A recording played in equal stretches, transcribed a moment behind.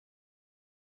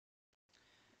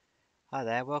Hi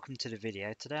there, welcome to the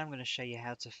video. Today I'm going to show you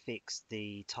how to fix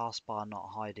the taskbar not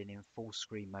hiding in full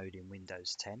screen mode in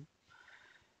Windows 10.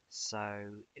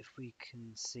 So if we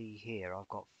can see here, I've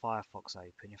got Firefox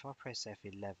open. If I press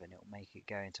F11, it will make it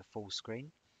go into full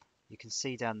screen. You can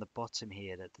see down the bottom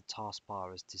here that the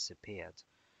taskbar has disappeared.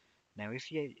 Now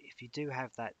if you do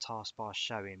have that taskbar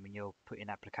showing when you're putting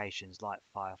applications like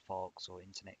Firefox or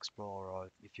Internet Explorer, or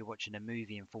if you're watching a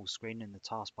movie in full screen and the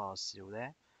taskbar is still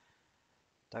there,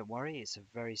 don't worry, it's a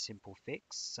very simple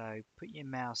fix. So put your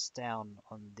mouse down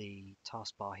on the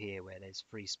taskbar here where there's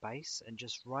free space and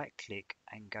just right click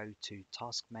and go to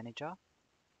Task Manager.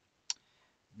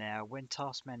 Now when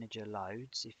Task Manager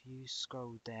loads, if you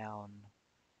scroll down,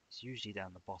 it's usually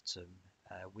down the bottom,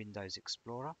 Windows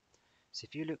Explorer. So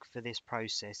if you look for this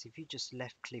process, if you just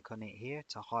left click on it here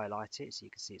to highlight it, so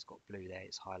you can see it's got blue there,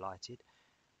 it's highlighted.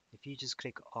 If you just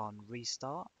click on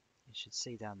Restart, you should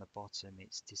see down the bottom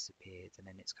it's disappeared and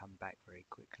then it's come back very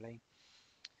quickly.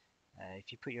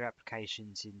 If you put your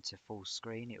applications into full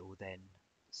screen, it will then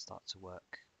start to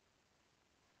work.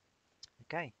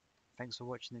 Okay, thanks for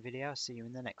watching the video. I'll see you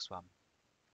in the next one.